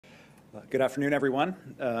Good afternoon, everyone.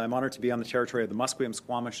 I'm honored to be on the territory of the Musqueam,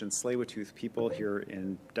 Squamish, and Tsleil-Waututh people here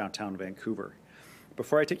in downtown Vancouver.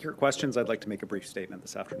 Before I take your questions, I'd like to make a brief statement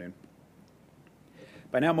this afternoon.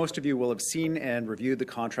 By now, most of you will have seen and reviewed the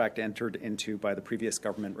contract entered into by the previous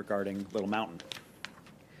government regarding Little Mountain.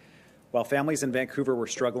 While families in Vancouver were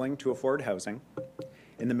struggling to afford housing,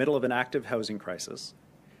 in the middle of an active housing crisis,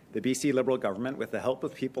 the BC Liberal government, with the help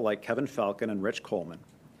of people like Kevin Falcon and Rich Coleman,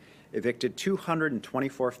 evicted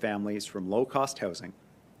 224 families from low-cost housing,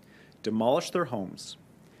 demolished their homes,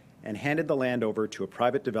 and handed the land over to a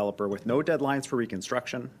private developer with no deadlines for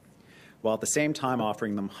reconstruction, while at the same time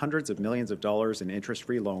offering them hundreds of millions of dollars in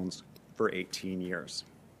interest-free loans for 18 years.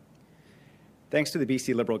 Thanks to the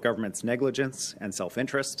BC Liberal government's negligence and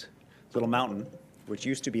self-interest, Little Mountain, which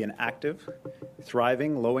used to be an active,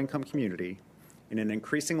 thriving, low-income community in an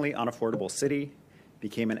increasingly unaffordable city,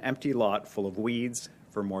 became an empty lot full of weeds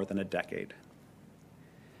for more than a decade.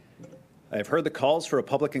 I have heard the calls for a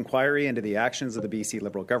public inquiry into the actions of the BC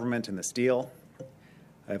Liberal government in this deal.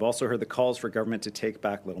 I have also heard the calls for government to take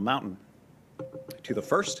back Little Mountain. To the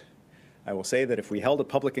first, I will say that if we held a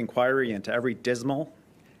public inquiry into every dismal,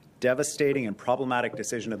 devastating, and problematic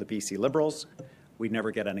decision of the BC Liberals, we'd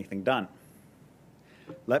never get anything done.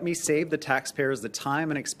 Let me save the taxpayers the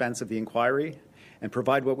time and expense of the inquiry and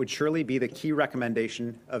provide what would surely be the key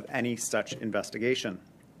recommendation of any such investigation.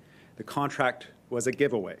 The contract was a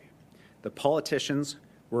giveaway. The politicians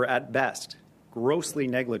were at best grossly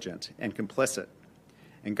negligent and complicit,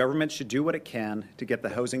 and government should do what it can to get the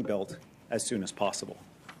housing built as soon as possible.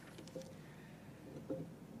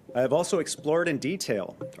 I have also explored in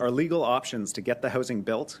detail our legal options to get the housing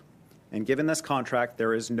built, and given this contract,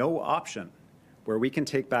 there is no option where we can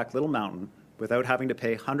take back Little Mountain without having to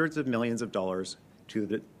pay hundreds of millions of dollars to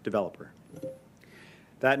the developer.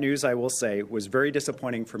 That news, I will say, was very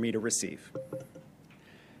disappointing for me to receive.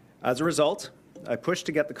 As a result, I pushed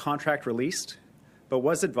to get the contract released, but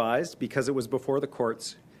was advised, because it was before the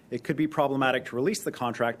courts, it could be problematic to release the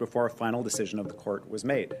contract before a final decision of the court was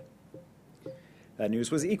made. That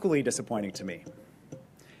news was equally disappointing to me.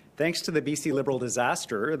 Thanks to the BC Liberal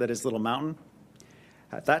disaster that is Little Mountain,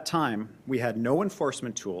 at that time, we had no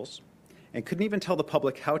enforcement tools and couldn't even tell the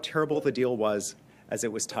public how terrible the deal was as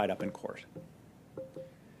it was tied up in court.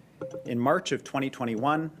 In March of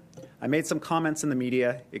 2021, I made some comments in the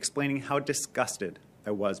media explaining how disgusted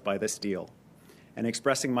I was by this deal and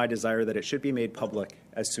expressing my desire that it should be made public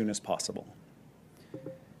as soon as possible.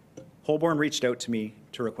 Holborn reached out to me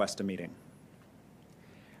to request a meeting.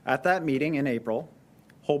 At that meeting in April,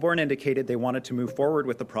 Holborn indicated they wanted to move forward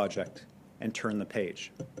with the project and turn the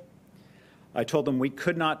page. I told them we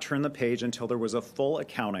could not turn the page until there was a full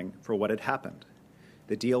accounting for what had happened.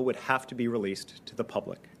 The deal would have to be released to the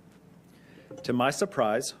public. To my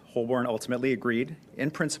surprise, Holborn ultimately agreed,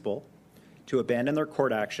 in principle, to abandon their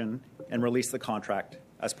court action and release the contract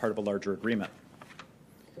as part of a larger agreement.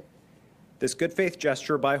 This good faith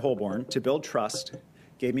gesture by Holborn to build trust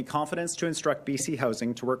gave me confidence to instruct BC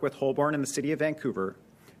Housing to work with Holborn and the City of Vancouver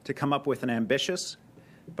to come up with an ambitious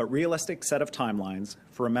but realistic set of timelines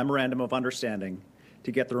for a memorandum of understanding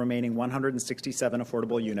to get the remaining 167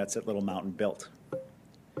 affordable units at Little Mountain built.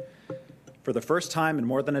 For the first time in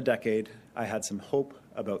more than a decade, I had some hope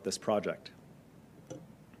about this project.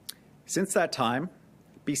 Since that time,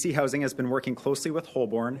 BC Housing has been working closely with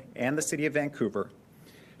Holborn and the City of Vancouver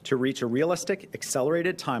to reach a realistic,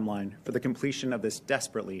 accelerated timeline for the completion of this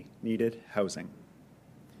desperately needed housing.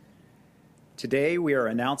 Today, we are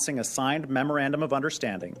announcing a signed memorandum of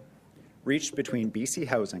understanding reached between BC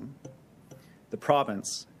Housing, the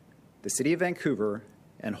province, the City of Vancouver,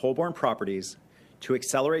 and Holborn Properties to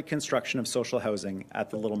accelerate construction of social housing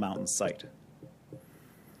at the Little Mountain site.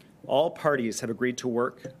 All parties have agreed to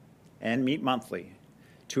work and meet monthly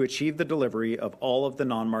to achieve the delivery of all of the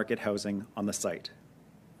non-market housing on the site.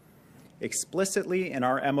 Explicitly in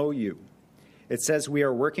our MOU, it says we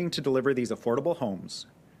are working to deliver these affordable homes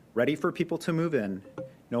ready for people to move in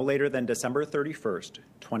no later than December 31st,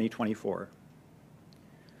 2024.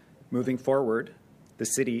 Moving forward, the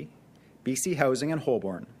City, BC Housing, and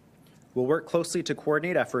Holborn will work closely to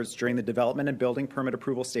coordinate efforts during the development and building permit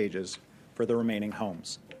approval stages for the remaining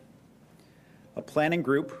homes. A planning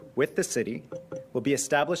group with the City will be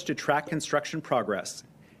established to track construction progress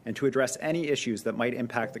and to address any issues that might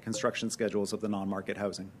impact the construction schedules of the non-market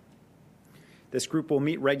housing. This group will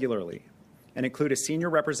meet regularly and include a senior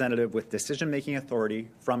representative with decision-making authority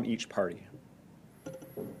from each party.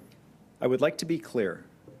 I would like to be clear.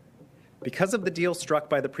 Because of the deal struck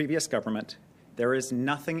by the previous government, there is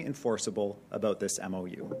nothing enforceable about this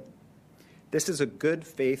MOU. This is a good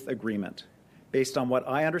faith agreement based on what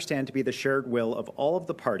I understand to be the shared will of all of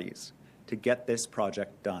the parties to get this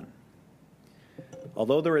project done.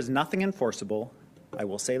 Although there is nothing enforceable, I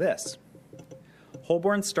will say this.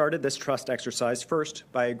 Holborn started this trust exercise first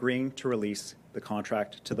by agreeing to release the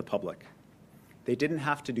contract to the public. They didn't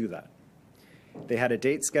have to do that. They had a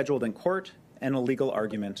date scheduled in court and a legal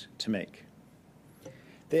argument to make.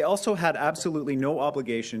 They also had absolutely no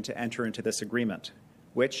obligation to enter into this agreement,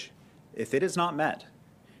 which, if it is not met,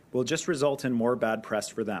 will just result in more bad press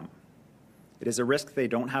for them. It is a risk they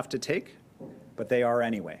don't have to take, but they are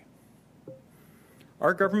anyway.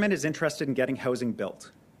 Our government is interested in getting housing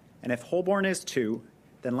built, and if Holborn is too,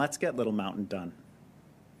 then let's get Little Mountain done.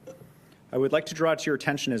 I would like to draw to your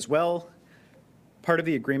attention as well part of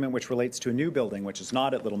the agreement which relates to a new building which is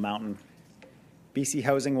not at Little Mountain. BC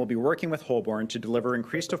Housing will be working with Holborn to deliver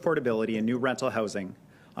increased affordability and new rental housing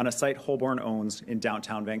on a site Holborn owns in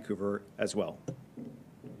downtown Vancouver as well.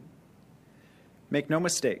 Make no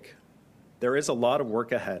mistake, there is a lot of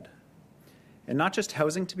work ahead, and not just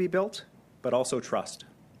housing to be built, but also trust.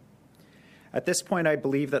 At this point, I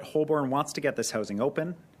believe that Holborn wants to get this housing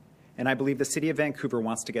open, and I believe the City of Vancouver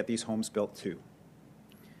wants to get these homes built too.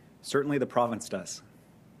 Certainly the province does.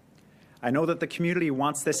 I know that the community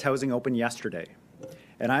wants this housing open yesterday,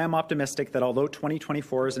 and I am optimistic that although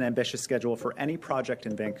 2024 is an ambitious schedule for any project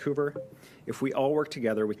in Vancouver, if we all work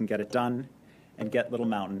together, we can get it done and get Little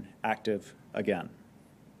Mountain active again.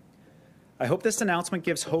 I hope this announcement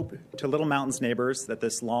gives hope to Little Mountain's neighbours that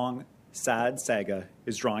this long, sad saga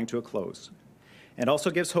is drawing to a close, and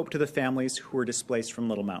also gives hope to the families who were displaced from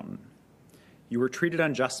Little Mountain. You were treated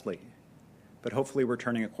unjustly, but hopefully we're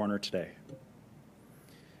turning a corner today.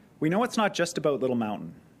 We know it's not just about Little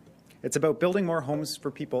Mountain. It's about building more homes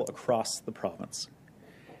for people across the province.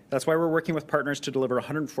 That's why we're working with partners to deliver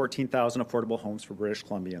 114,000 affordable homes for British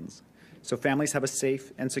Columbians, so families have a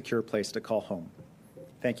safe and secure place to call home.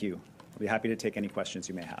 Thank you. I'll be happy to take any questions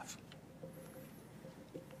you may have.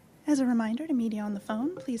 As a reminder to media on the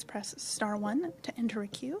phone, please press *1 to enter a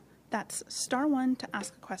queue. That's *1 to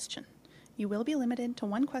ask a question. You will be limited to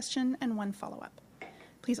one question and one follow-up.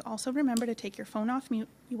 Please also remember to take your phone off mute.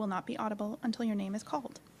 You will not be audible until your name is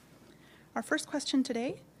called. Our first question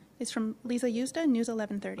today is from Lisa Yuzda, News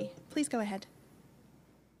 1130. Please go ahead.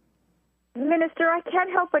 Minister, I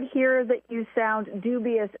can't help but hear that you sound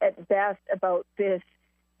dubious at best about this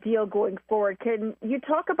deal going forward. Can you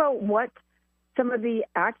talk about what some of the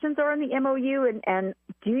actions are in the MOU, and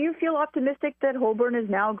do you feel optimistic that Holborn is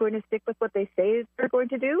now going to stick with what they say they're going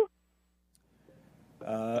to do?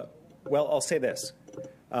 Well, I'll say this.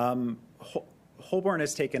 Holborn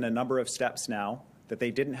has taken a number of steps now that they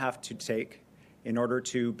didn't have to take in order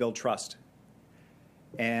to build trust.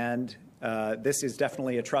 And this is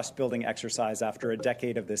definitely a trust-building exercise after a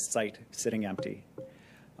decade of this site sitting empty.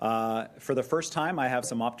 For the first time, I have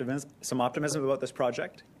some optimism about this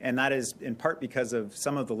project, and that is in part because of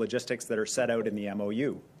some of the logistics that are set out in the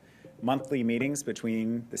MOU. Monthly meetings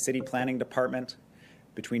between the City Planning Department,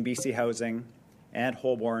 between BC Housing and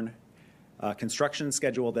Holborn, construction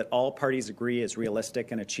schedule that all parties agree is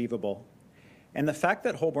realistic and achievable. And the fact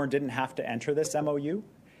that Holborn didn't have to enter this MOU,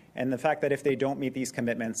 and the fact that if they don't meet these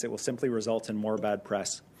commitments, it will simply result in more bad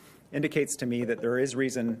press, indicates to me that there is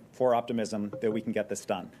reason for optimism that we can get this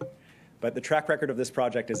done. But the track record of this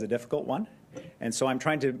project is a difficult one, and so I'm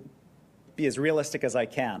trying to be as realistic as I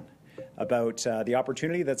can about the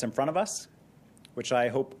opportunity that's in front of us, which I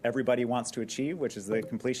hope everybody wants to achieve, which is the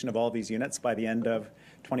completion of all these units by the end of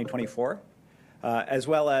 2024, as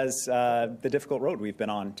well as the difficult road we've been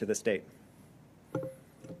on to this date.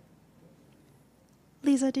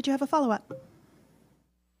 Lisa, did you have a follow-up?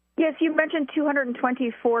 Yes, you mentioned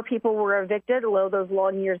 224 people were evicted, although those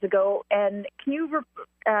long years ago. And can you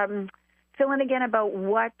fill in again about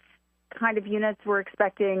what kind of units we're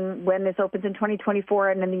expecting when this opens in 2024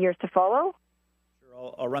 and in the years to follow?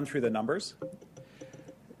 Sure, I'll run through the numbers.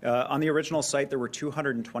 On the original site, there were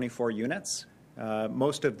 224 units.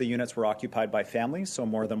 Most of the units were occupied by families, so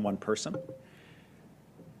more than one person.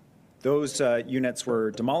 Those units were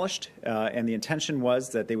demolished, and the intention was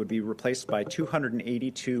that they would be replaced by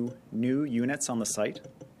 282 new units on the site.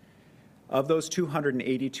 Of those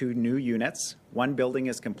 282 new units, one building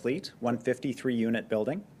is complete, one 53-unit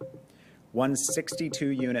building, one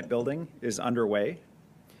 62-unit building is underway,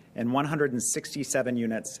 and 167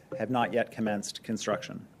 units have not yet commenced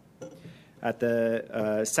construction. At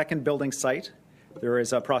the second building site, there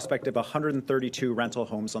is a prospect of 132 rental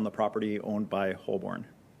homes on the property owned by Holborn.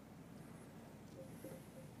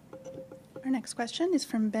 Our next question is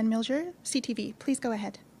from Ben Milger, CTV. Please go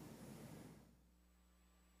ahead.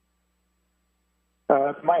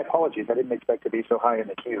 My apologies. I didn't expect to be so high in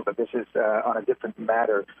the queue, but this is on a different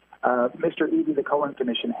matter. Mr. Eby, the Cullen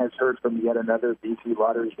Commission has heard from yet another BC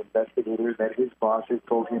Lotteries investigator that his boss has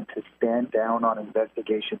told him to stand down on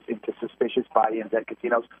investigations into suspicious buy-ins at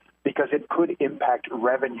casinos because it could impact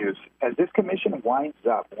revenues. As this commission winds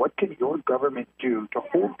up, what can your government do to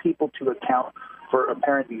hold people to account for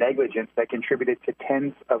apparent negligence that contributed to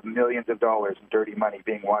tens of millions of dollars in dirty money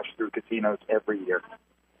being washed through casinos every year?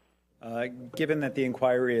 Given that the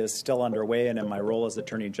inquiry is still underway and in my role as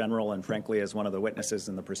Attorney General and frankly as one of the witnesses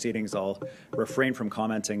in the proceedings, I'll refrain from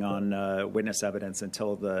commenting on witness evidence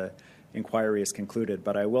until the inquiry is concluded.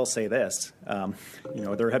 But I will say this,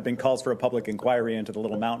 there have been calls for a public inquiry into the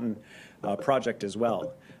Little Mountain project as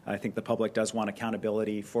well. I think the public does want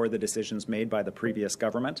accountability for the decisions made by the previous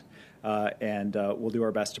government, and we'll do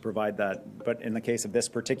our best to provide that. But in the case of this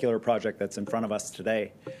particular project that's in front of us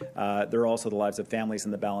today, there are also the lives of families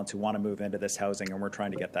in the balance who want to move into this housing, and we're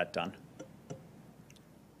trying to get that done.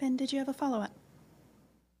 Ben, did you have a follow-up?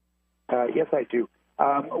 Yes, I do.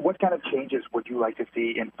 What kind of changes would you like to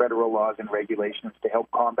see in federal laws and regulations to help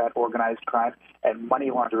combat organized crime and money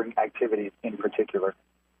laundering activities in particular?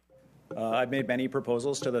 I've made many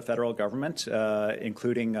proposals to the federal government,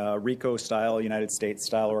 including RICO-style, United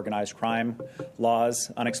States-style organized crime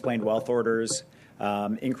laws, unexplained wealth orders,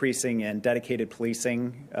 increasing and dedicated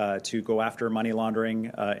policing to go after money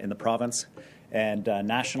laundering in the province and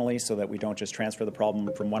nationally so that we don't just transfer the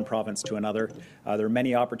problem from one province to another. There are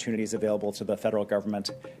many opportunities available to the federal government,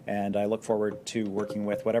 and I look forward to working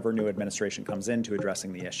with whatever new administration comes in to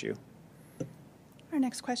addressing the issue. Our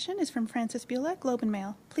next question is from Francis Bula, Globe and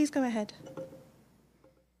Mail. Please go ahead.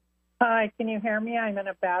 Hi, can you hear me? I'm in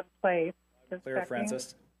a bad place. Clear,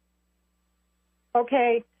 Francis.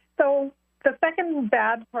 Okay, so the second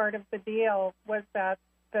bad part of the deal was that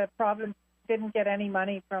the province didn't get any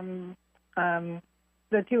money from the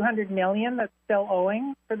 $200 million that's still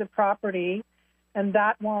owing for the property, and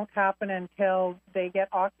that won't happen until they get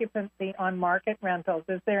occupancy on market rentals.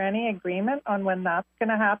 Is there any agreement on when that's going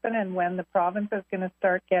to happen and when the province is going to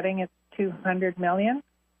start getting its $200 million?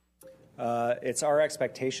 It's our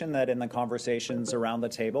expectation that in the conversations around the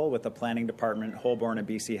table with the Planning Department, Holborn and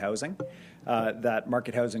BC Housing, that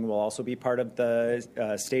market housing will also be part of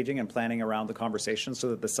the staging and planning around the conversation so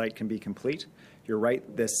that the site can be complete. You're right,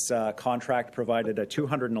 this contract provided a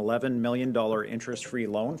 $211 million interest-free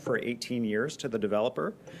loan for 18 years to the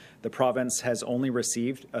developer. The province has only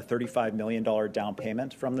received a $35 million down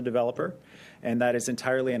payment from the developer, and that is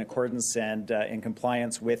entirely in accordance and in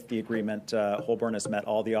compliance with the agreement. Holborn has met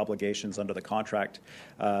all the obligations under the contract,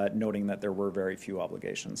 noting that there were very few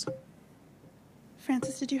obligations.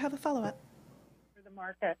 Francis, did you have a follow-up? For the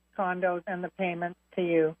market condos and the payments to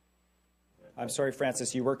you. I'm sorry,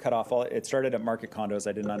 Francis, you were cut off. It started at market condos.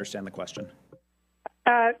 I didn't understand the question.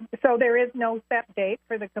 So there is no set date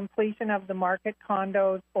for the completion of the market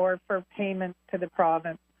condos or for payments to the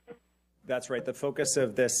province? That's right. The focus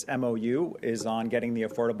of this MOU is on getting the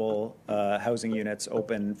affordable housing units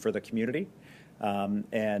open for the community.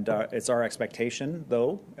 It's our expectation,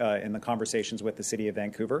 though, in the conversations with the City of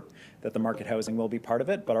Vancouver, that the market housing will be part of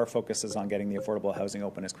it, but our focus is on getting the affordable housing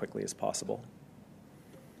open as quickly as possible.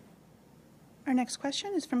 Our next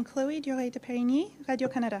question is from Chloe Duré de Périgny,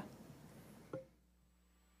 Radio-Canada.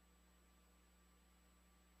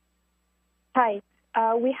 Hi.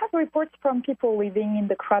 We have reports from people living in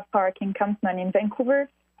the Crab Park in Campman in Vancouver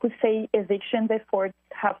who say eviction efforts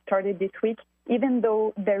have started this week, even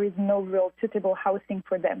though there is no real suitable housing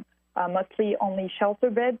for them, mostly only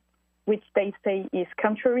shelter beds, which they say is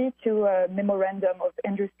contrary to a memorandum of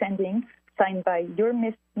understanding signed by your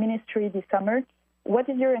ministry this summer. What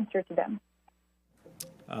is your answer to them?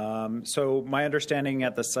 So my understanding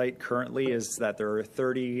at the site currently is that there are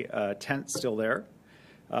 30 tents still there,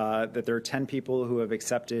 that there are 10 people who have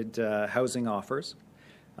accepted housing offers.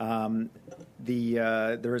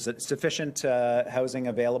 There is sufficient housing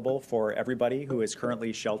available for everybody who is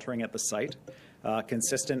currently sheltering at the site,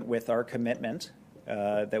 consistent with our commitment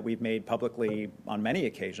that we've made publicly on many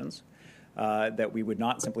occasions, that we would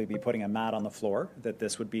not simply be putting a mat on the floor, that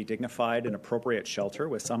this would be dignified and appropriate shelter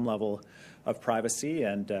with some level of privacy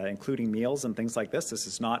and including meals and things like this. This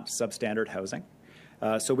is not substandard housing.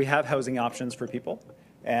 So we have housing options for people,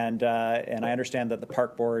 and I understand that the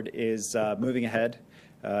Park Board is moving ahead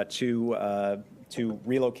to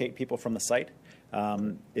relocate people from the site.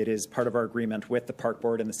 It is part of our agreement with the Park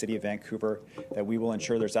Board and the City of Vancouver that we will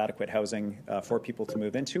ensure there's adequate housing for people to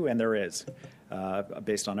move into, and there is,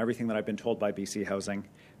 based on everything that I've been told by BC Housing,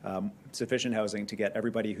 sufficient housing to get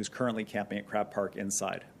everybody who's currently camping at Crab Park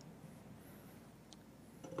inside.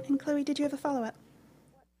 And Chloe, did you have a follow-up?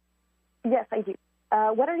 Yes, I do.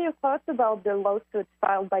 What are your thoughts about the lawsuit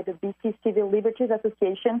filed by the BC Civil Liberties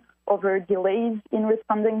Association over delays in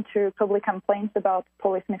responding to public complaints about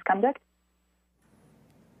police misconduct?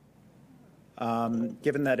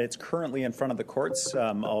 Given that it's currently in front of the courts,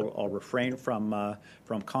 I'll refrain from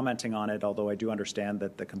commenting on it, although I do understand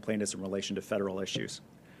that the complaint is in relation to federal issues.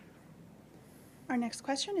 Our next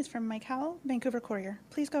question is from Mike Howell, Vancouver Courier.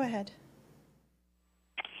 Please go ahead.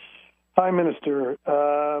 Hi, Minister.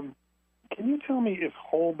 Can you tell me if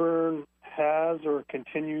Holborn has or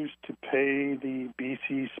continues to pay the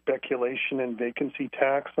BC speculation and vacancy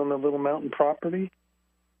tax on the Little Mountain property?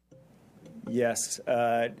 Yes.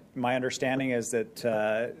 My understanding is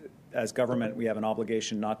that as government, we have an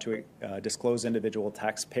obligation not to disclose individual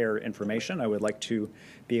taxpayer information. I would like to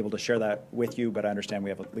be able to share that with you, but I understand we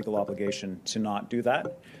have a legal obligation to not do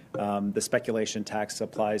that. The speculation tax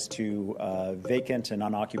applies to vacant and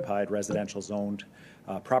unoccupied residential zoned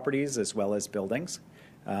properties as well as buildings.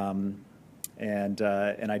 And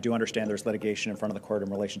I do understand there's litigation in front of the court in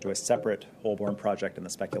relation to a separate Holborn project and the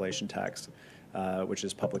speculation tax, which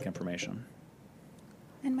is public information.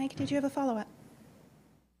 And Mike, did you have a follow-up?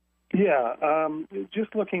 Yeah,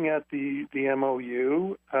 just looking at the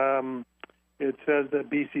MOU, it says that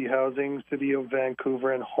BC Housing, City of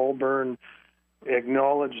Vancouver, and Holborn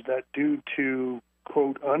acknowledge that due to,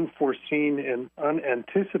 quote, unforeseen and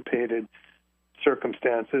unanticipated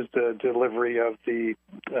circumstances, the delivery of the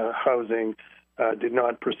housing did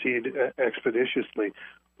not proceed expeditiously.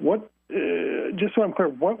 Just so I'm clear,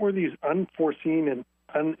 what were these unforeseen and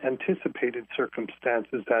unanticipated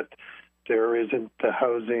circumstances that there isn't the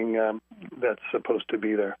housing that's supposed to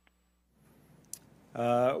be there?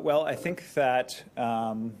 Well, I think that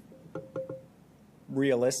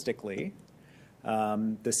realistically,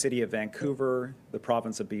 the City of Vancouver, the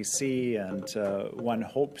province of BC, and one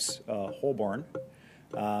hopes Holborn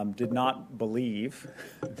did not believe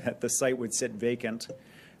that the site would sit vacant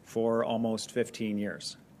for almost 15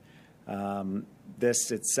 years.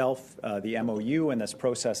 This itself, the MOU and this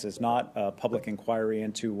process is not a public inquiry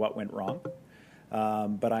into what went wrong.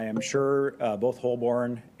 But I am sure both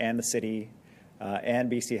Holborn and the city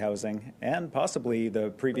and BC Housing and possibly the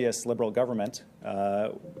previous Liberal government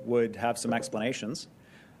would have some explanations.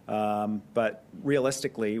 But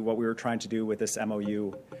realistically, what we were trying to do with this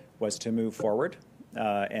MOU was to move forward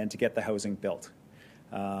and to get the housing built.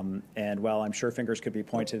 And while I'm sure fingers could be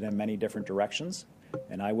pointed in many different directions,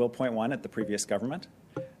 and I will point one at the previous government,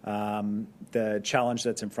 the challenge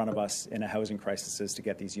that's in front of us in a housing crisis is to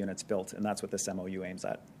get these units built, and that's what this MOU aims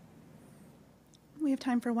at. We have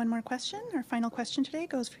time for one more question. Our final question today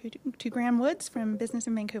goes to Graham Woods from Business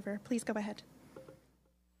in Vancouver. Please go ahead.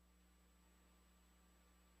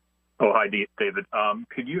 Oh, hi, David.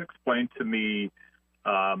 Could you explain to me,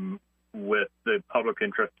 with the Public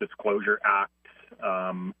Interest Disclosure Act,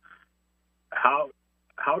 how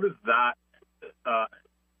does that,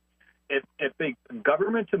 if a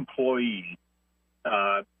government employee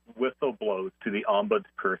whistleblowes to the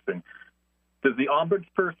ombudsperson, does the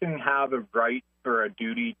ombudsperson have a right or a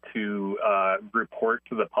duty to report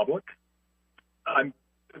to the public?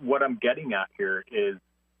 What I'm getting at here is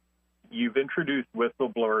you've introduced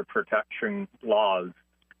whistleblower protection laws.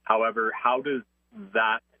 However, how does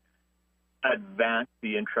that advance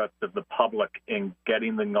the interest of the public in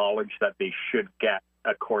getting the knowledge that they should get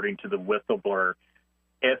according to the whistleblower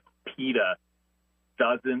if PETA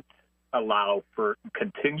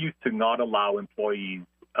continues to not allow employees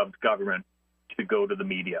of government to go to the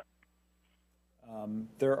media?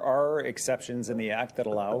 There are exceptions in the Act that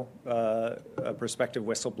allow a prospective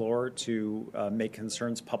whistleblower to make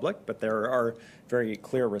concerns public, but there are very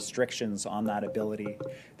clear restrictions on that ability.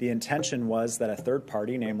 The intention was that a third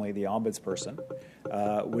party, namely the ombudsperson,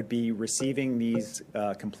 would be receiving these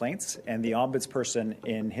complaints, and the ombudsperson,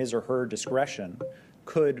 in his or her discretion,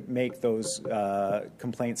 could make those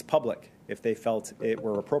complaints public if they felt it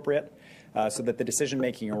were appropriate. So that the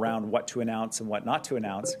decision-making around what to announce and what not to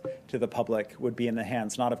announce to the public would be in the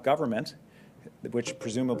hands not of government, which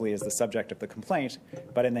presumably is the subject of the complaint,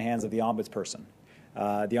 but in the hands of the ombudsperson.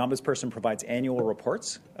 The ombudsperson provides annual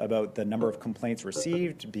reports about the number of complaints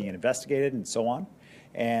received, being investigated, and so on.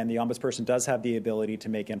 And the ombudsperson does have the ability to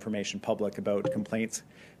make information public about complaints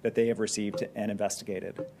that they have received and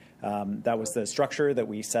investigated. That was the structure that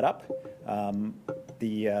we set up.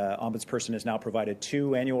 The ombudsperson has now provided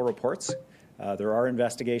 2 annual reports. There are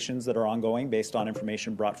investigations that are ongoing based on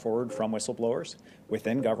information brought forward from whistleblowers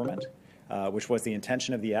within government, which was the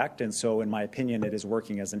intention of the Act. And so, in my opinion, it is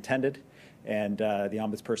working as intended. And the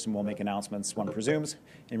ombudsperson will make announcements, one presumes,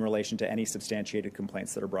 in relation to any substantiated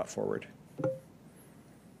complaints that are brought forward.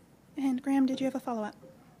 And Graham, did you have a follow-up?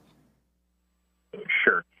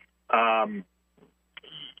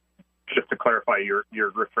 Just to clarify,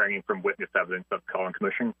 you're refraining from witness evidence of the Cullen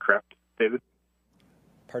Commission, correct, David?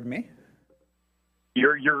 Pardon me?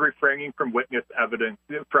 You're refraining from witness evidence,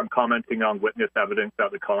 from commenting on witness evidence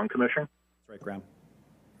at the Cullen Commission? That's right, Graham.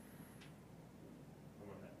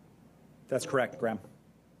 That's correct, Graham.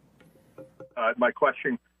 My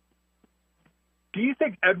question, do you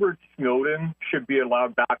think Edward Snowden should be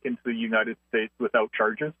allowed back into the United States without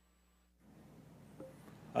charges?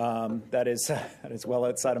 That is well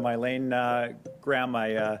outside of my lane, Graham.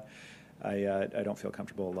 I don't feel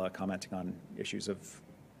comfortable commenting on issues of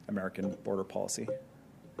American border policy.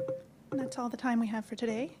 And that's all the time we have for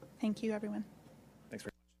today. Thank you, everyone.